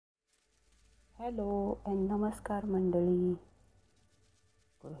Hello and नमस्कार मंडळी.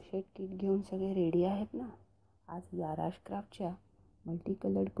 Crochet kit घेऊन सगळे रेडी आहेत ना? आज yarashcraftच्या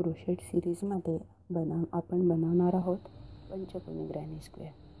मल्टीकलर्ड क्रोशेट सिरीजमध्ये आपण बनवणार आहोत पंचकोनी ग्रॅनी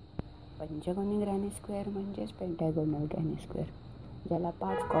स्क्वेअर. पंचकोनी ग्रॅनी स्क्वेअर म्हणजेच पेंटॅगोनल ग्रॅनी स्क्वेअर, ज्याला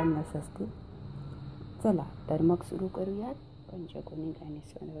 5 कॉर्नर्स असतील. चला तर मग सुरू करूयात पंचकोनी ग्रॅनी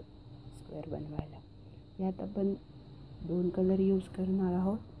स्क्वेअर बनवायला. यात आपण 2 कलर यूज करणार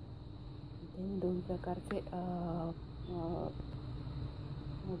आहोत. 2 प्रकारचे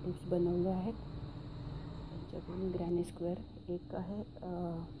मोटिव्स बनवले आहेत पंचकोनी ग्रॅनी स्क्वेअर. एक आहे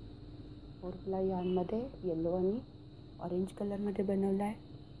फोरप्ला यार्नमध्ये येलो आणि ऑरेंज कलरमध्ये बनवला आहे,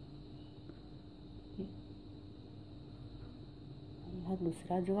 आणि हा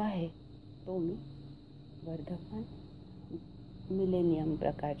दुसरा जो आहे तो मी वर्धमान मिलेनियम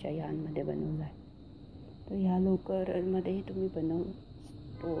प्रकारच्या यार्नमध्ये बनवला आहे. तर ह्या लोकरमध्येही तुम्ही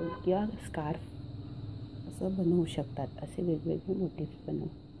स्टोल किंवा स्कार्फ असं बनवू शकतात. असे वेगवेगळे मोटिव्स बनवू.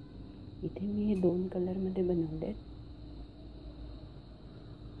 इथे मी हे 2 कलरमध्ये बनवले आहेत.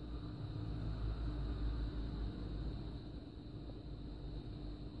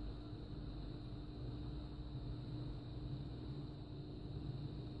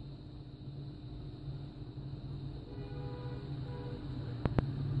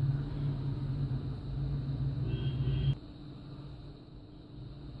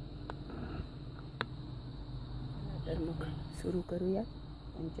 तर मग सुरू करूया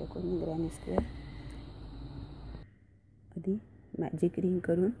पंचकोनी ग्रॅनी स्क्वेअर. आधी मॅजिक रिंग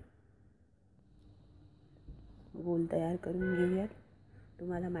करून गोल तयार करून घेऊयात.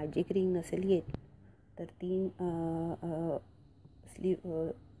 तुम्हाला मॅजिक रिंग नसेल येत तर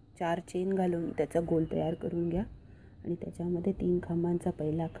 4 चेन घालून त्याचा गोल तयार करून घ्या, आणि त्याच्यामध्ये 3 खांबांचा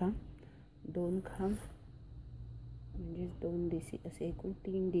पहिला खांब, 2 खांब म्हणजेच 2 डीसी, असे एकूण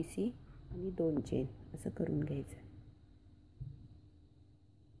 3 डीसी आणि 2 चेन असं करून घ्यायचं.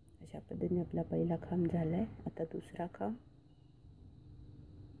 अशा पद्धतीने आपला पहिला खांब झाला आहे. आता दुसरा खांब,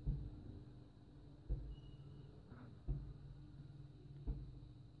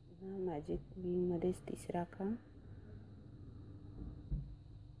 मॅजिक रिंगमध्येच तिसरा खांब.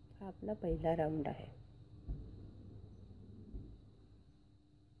 हा आपला पहिला राऊंड आहे.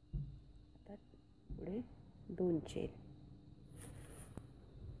 आता पुढे 2 चेन,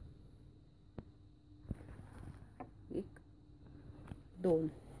 1 2,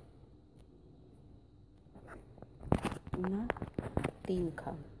 पुन्हा 3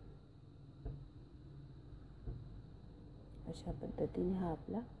 खांब. अशा पद्धतीने हा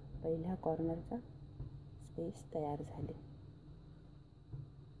आपला पहिल्या कॉर्नरचा स्पेस तयार झाले.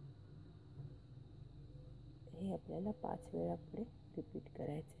 हे आपल्याला 5 वेळा पुढे रिपीट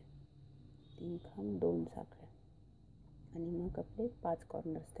करायचे. 3 खांब, 2 साखळ्या, आणि मग आपले 5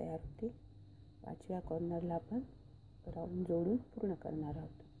 कॉर्नर्स तयार होतील. 5व्या कॉर्नरला आपण राऊंड जोडून पूर्ण करणार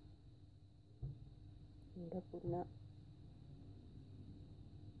आहोत. एवढं पूर्ण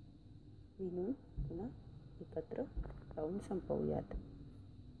विणून पुन्हा एकत्र राऊंड संपवूयात.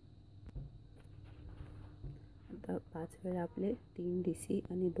 आता 5 वेळा आपले 3 डीसी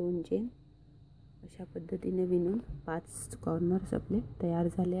आणि 2 चेन अशा पद्धतीने विणून 5 कॉर्नर्स आपले तयार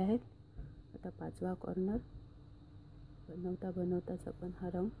झाले आहेत. आता 5वा कॉर्नर बनवताच आपण हा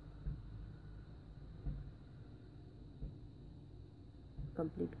राऊंड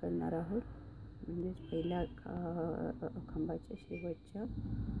कंप्लीट करणार आहोत. म्हणजेच पहिल्या खांबाच्या शेवटच्या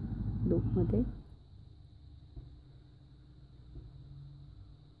लूपमध्ये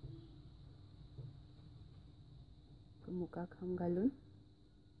मुका खांब घालून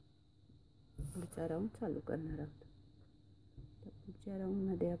पुढचा राऊंड चालू करणार आहोत. तर पुढच्या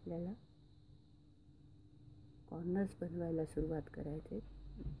राऊंडमध्ये आपल्याला कॉर्नर्स बनवायला सुरुवात करायचे.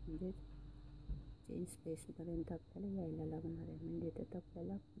 म्हणजेच चेन स्पेसपर्यंत आपल्याला यायला लागणार आहे. म्हणजे त्यात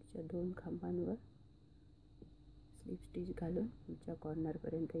आपल्याला पुढच्या 2 खांबांवर स्लिप स्टिच घालून पुढच्या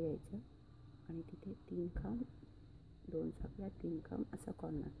कॉर्नरपर्यंत यायचं, आणि तिथे 3 खांब, 2 साखळ्या, 3 खांब असा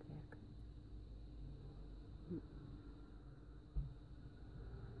कॉर्नर तयार करायचा.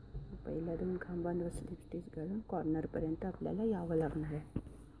 पहिल्या 2 खांबांवर स्लिप स्टिच घालून कॉर्नरपर्यंत आपल्याला यावं लागणार आहे.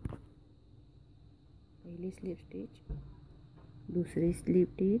 पहिली स्लिप स्टिच, दुसरी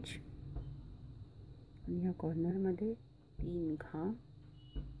स्लिप स्टिच, आणि ह्या कॉर्नरमध्ये 3 खांब,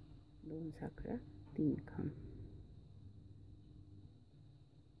 2 साखळ्या, 3 खांब.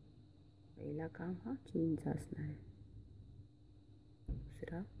 पहिला खांब हा चेनचा असणार आहे,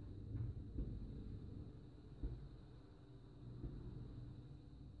 दुसरा,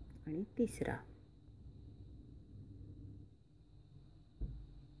 आणि तिसरा.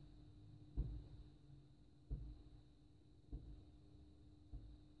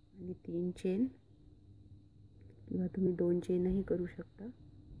 आणि 3 चेन किंवा तुम्ही 2 चेनही करू शकता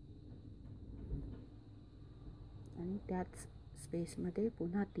आणि त्याच स्पेसमध्ये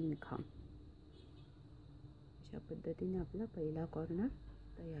पुन्हा 3 खांब. अशा पद्धतीने आपला पहिला कॉर्नर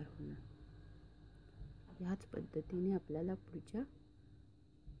तयार होणार. ह्याच पद्धतीने आपल्याला पुढच्या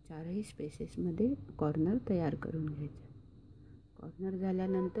 4ही स्पेसेसमध्ये कॉर्नर तयार करून घ्यायचं. कॉर्नर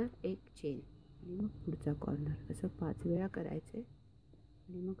झाल्यानंतर एक चेन आणि मग पुढचा कॉर्नर, असं 5 वेळा करायचं आहे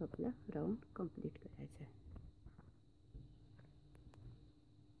आणि मग आपला राऊंड कंप्लीट करायचा आहे.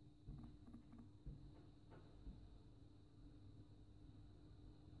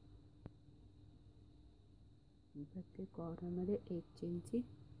 प्रत्येक कॉर्नरमध्ये एक चेनची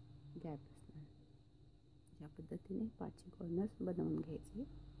गॅप असणार. या पद्धतीने 5 कॉर्नर्स बनवून घ्यायचे.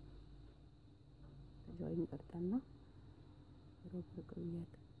 जॉईन करताना बरोबर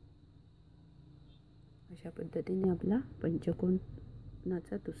करूयात. अशा पद्धतीने आपला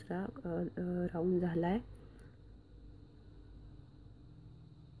पंचकोनाचा दुसरा राऊंड झाला आहे.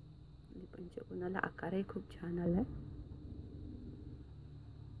 पंचकोनाला आकारही खूप छान आला आहे.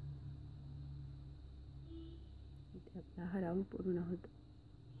 इथे आपला हा राऊंड पूर्ण होतो.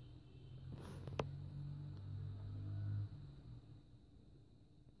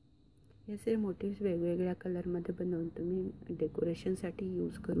 हे असे मोटिव्स वेगवेगळ्या कलरमध्ये बनवून तुम्ही डेकोरेशनसाठी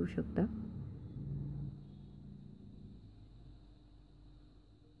यूज करू शकता.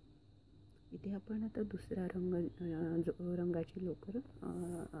 इथे आपण आता दुसरा रंगाची लोकर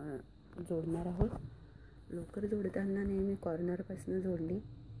जोडणार आहोत. लोकर जोडताना नेहमी कॉर्नरपासून जोडली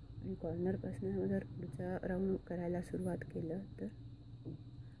आणि कॉर्नरपासून जर पुढचा राऊंड करायला सुरुवात केलं तर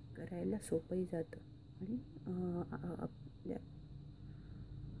करायला सोपंही जातं आणि आपल्या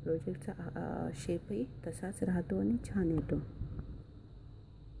प्रोजेक्टचा शेपही तसाच राहतो आणि छान येतो.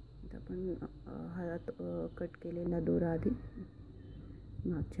 आता आपण हात कट केलेला दोरा आधी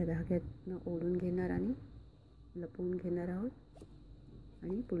मागच्या धाग्यातनं ओढून घेणार आणि लपवून घेणार आहोत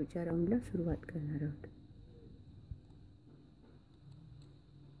आणि पुढच्या राऊंडला सुरुवात करणार आहोत.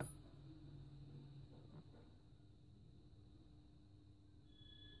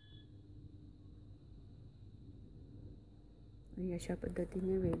 आणि अशा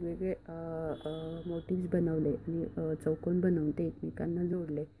पद्धतीने वेगवेगळे मोटिव्स बनवले आणि चौकोन बनवून ते एकमेकांना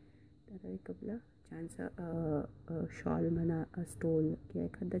जोडले तर एक आपला छानसा शॉल म्हणा, स्टोल किंवा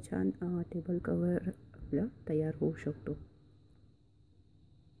एखादा छान टेबल कवर आपलं तयार होऊ शकतो.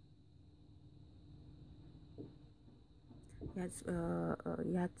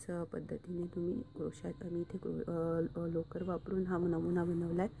 याच पद्धतीने तुम्ही क्रोशात, मी इथे लोकर वापरून हा नमुना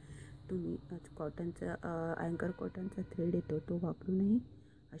बनवला आहे. तुम्ही कॉटनचा अँकर कॉटनचा थ्रेड येतो तो वापरूनही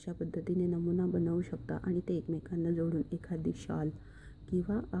अशा पद्धतीने नमुना बनवू शकता आणि ते एकमेकांना जोडून एखादी शॉल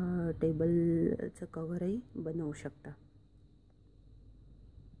किंवा टेबलचं कवरही बनवू शकता.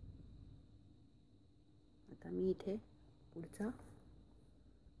 आता मी इथे पुढचा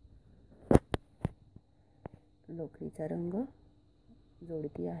लोकरीचा रंग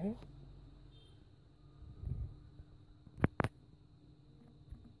जोडती आहे.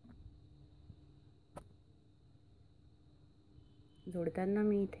 जोडताना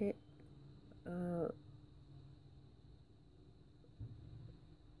मी इथे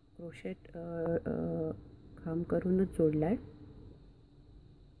क्रोशेट खांब करूनच जोडला आहे.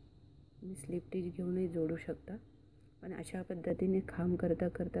 तुम्ही स्लिप टिच घेऊनही जोडू शकता. पण अशा पद्धतीने खांब करता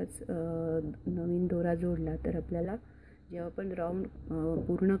करताच नवीन दोरा जोडला तर आपल्याला जेव्हा आपण राऊंड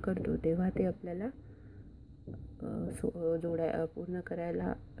पूर्ण करतो तेव्हा ते आपल्याला पूर्ण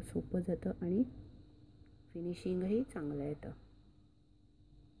करायला सोपं जातं आणि फिनिशिंगही चांगलं येतं.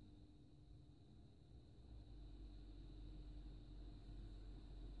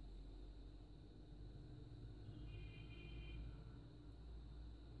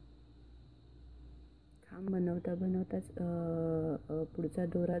 खांब बनवताच पुढचा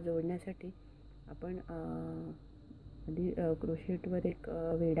दोरा जोडण्यासाठी आपण आधी क्रोशेटवर एक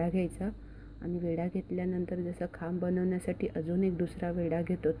वेढा घ्यायचा आणि वेढा घेतल्यानंतर जसं खांब बनवण्यासाठी अजून एक दुसरा वेढा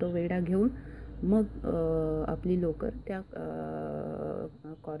घेतो तो वेढा घेऊन मग आपली लोकर त्या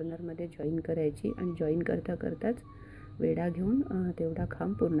कॉर्नरमध्ये जॉईन करायची आणि जॉईन करताच वेढा घेऊन तेवढा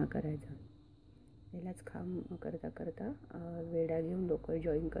खांब पूर्ण करायचा. पहिलाच खांब करता वेढा घेऊन लोकर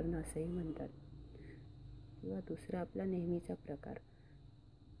जॉईन करणं असंही म्हणतात. किंवा दुसरा आपला नेहमीचा प्रकार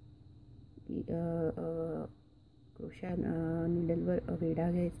की क्रोशा निडलवर वेढा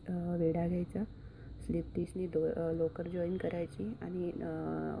घ्यायचा, स्लिप टिचनी लोकर जॉईन करायची आणि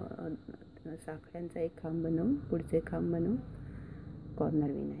साखळ्यांचा एक खांब बनवून पुढचे खांब बनवून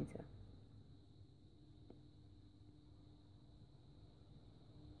कॉर्नर विणायचा.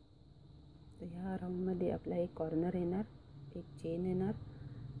 तर ह्या राऊंडमध्ये आपला एक कॉर्नर येणार, एक चेन येणार,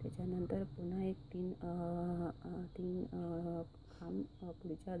 त्याच्या त्यानंतर पुन्हा एक तीन खांब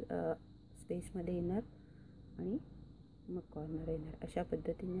पुढच्या स्पेसमध्ये येणार आणि मग कॉर्नर येणार. अशा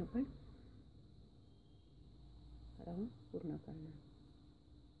पद्धतीने आपण राऊंड पूर्ण करणार.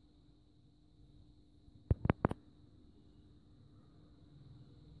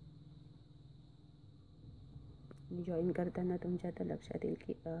 जॉईन करताना तुमच्या आता लक्षात येईल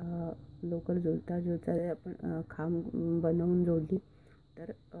की लोकर जोडता आपण खांब बनवून जोडली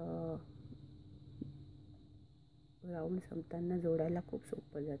तर राऊंड संपताना जोडायला खूप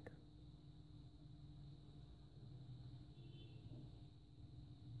सोपं जातं.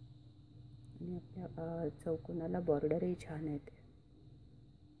 आणि आपल्या चौकोनाला बॉर्डरही छान येते.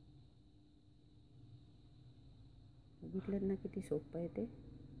 बघितलं ना किती सोपं आहे ते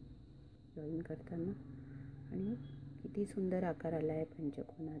जॉईन करताना, आणि किती सुंदर आकार आला आहे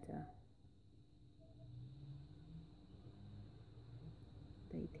पंचकोनाचा.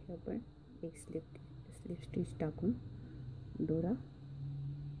 तर इथे आपण एक स्लिप स्टिच टाकून दोरा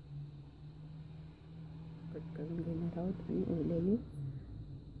कट करून घेणार आहोत आणि उरलेली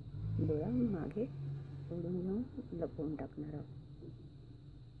दोरा मागे ओढून घेऊन लपवून टाकणार आहोत.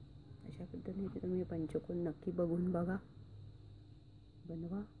 अशा पद्धतीने तुम्ही पंचकोन नक्की बघून बघा,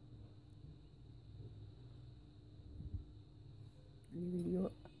 बनवा. आणि व्हिडिओ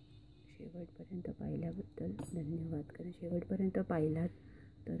शेवटपर्यंत पाहिल्याबद्दल धन्यवाद. कारण शेवटपर्यंत पाहिलात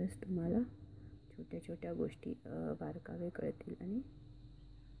तरच तुम्हाला छोट्या छोट्या गोष्टी बारकावे कळतील आणि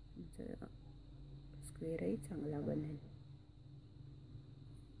तुमचं स्क्वेअरही चांगला बनेल.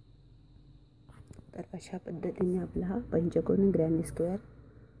 तर अशा पद्धतीने आपला हा पंचकोन ग्रॅनी स्क्वेअर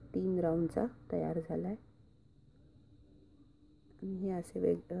 3 राऊंडचा तयार झाला आहे. आणि हे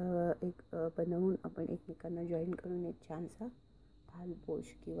असे एक बनवून आपण एकमेकांना जॉईन करून एक छानसा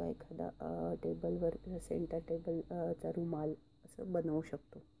थालपोश किंवा एखादा टेबलवर सेंटर टेबलचा रुमाल असं बनवू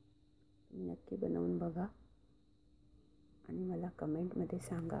शकतो. तुम्ही नक्की बनवून बघा आणि मला कमेंटमध्ये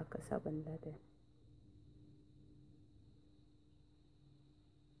सांगा कसा बनला ते.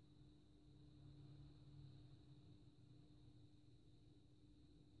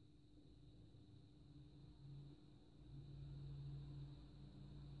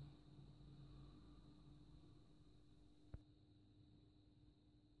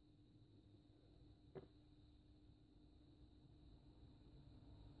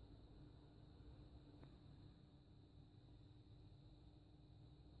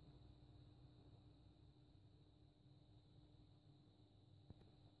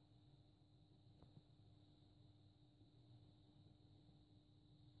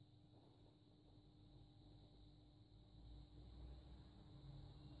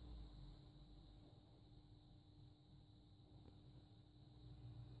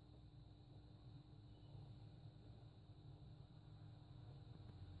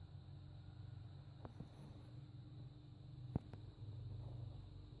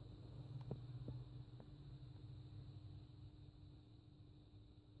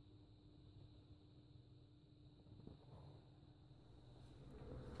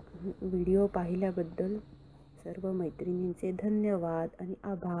 व्हिडिओ पाहिल्याबद्दल सर्व मैत्रिणींचे धन्यवाद आणि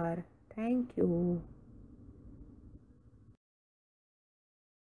आभार. थँक्यू.